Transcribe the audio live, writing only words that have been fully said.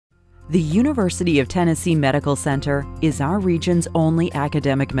The University of Tennessee Medical Center is our region's only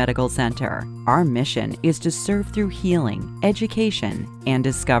academic medical center. Our mission is to serve through healing, education, and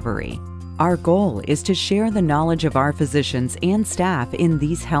discovery. Our goal is to share the knowledge of our physicians and staff in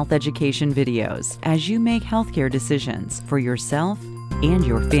these health education videos as you make healthcare decisions for yourself and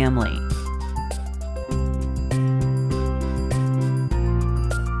your family.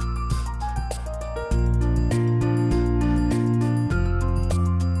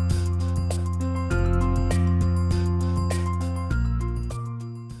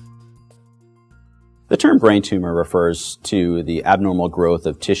 The term brain tumor refers to the abnormal growth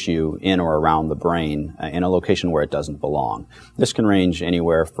of tissue in or around the brain in a location where it doesn't belong. This can range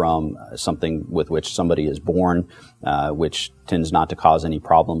anywhere from something with which somebody is born, which tends not to cause any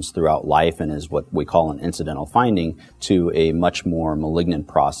problems throughout life and is what we call an incidental finding, to a much more malignant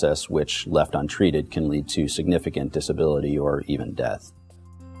process which, left untreated, can lead to significant disability or even death.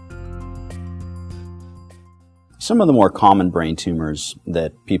 Some of the more common brain tumors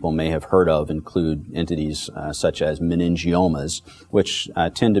that people may have heard of include entities such as meningiomas, which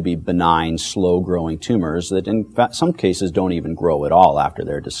tend to be benign, slow-growing tumors that in some cases don't even grow at all after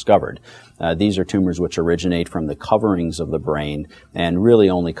they're discovered. These are tumors which originate from the coverings of the brain and really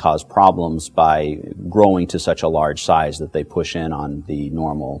only cause problems by growing to such a large size that they push in on the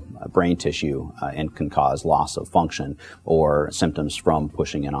normal brain tissue and can cause loss of function or symptoms from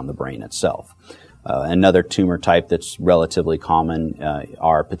pushing in on the brain itself. Another tumor type that's relatively common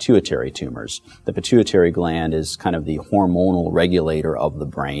are pituitary tumors. The pituitary gland is kind of the hormonal regulator of the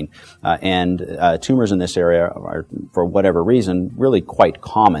brain, and tumors in this area are, for whatever reason, really quite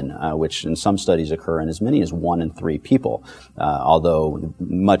common, which in some studies occur in as many as 1 in 3 people, although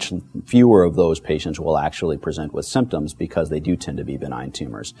much fewer of those patients will actually present with symptoms because they do tend to be benign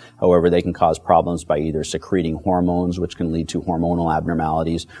tumors. However, they can cause problems by either secreting hormones, which can lead to hormonal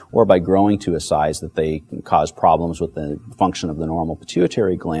abnormalities, or by growing to a size that they can cause problems with the function of the normal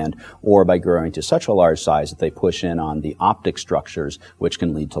pituitary gland, or by growing to such a large size that they push in on the optic structures, which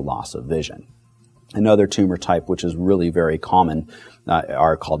can lead to loss of vision. Another tumor type, which is really very common,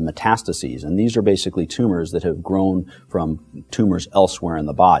 are called metastases, and these are basically tumors that have grown from tumors elsewhere in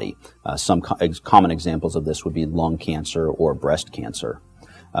the body. Some common examples of this would be lung cancer or breast cancer.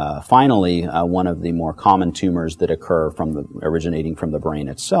 Finally, one of the more common tumors that occur originating from the brain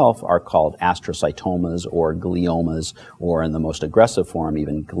itself are called astrocytomas or gliomas, or in the most aggressive form,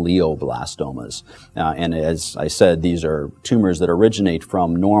 even glioblastomas. And as I said, these are tumors that originate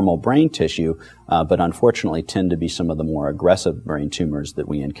from normal brain tissue, but unfortunately tend to be some of the more aggressive brain tumors that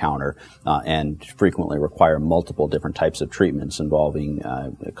we encounter, and frequently require multiple different types of treatments involving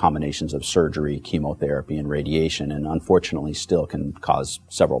combinations of surgery, chemotherapy, and radiation, and unfortunately still can cause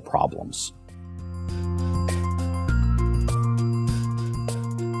several problems.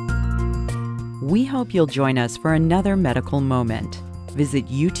 We hope you'll join us for another medical moment. Visit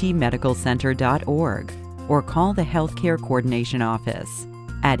utmedicalcenter.org or call the Healthcare Coordination Office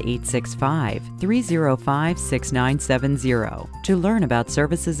at 865-305-6970 to learn about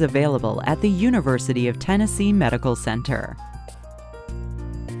services available at the University of Tennessee Medical Center.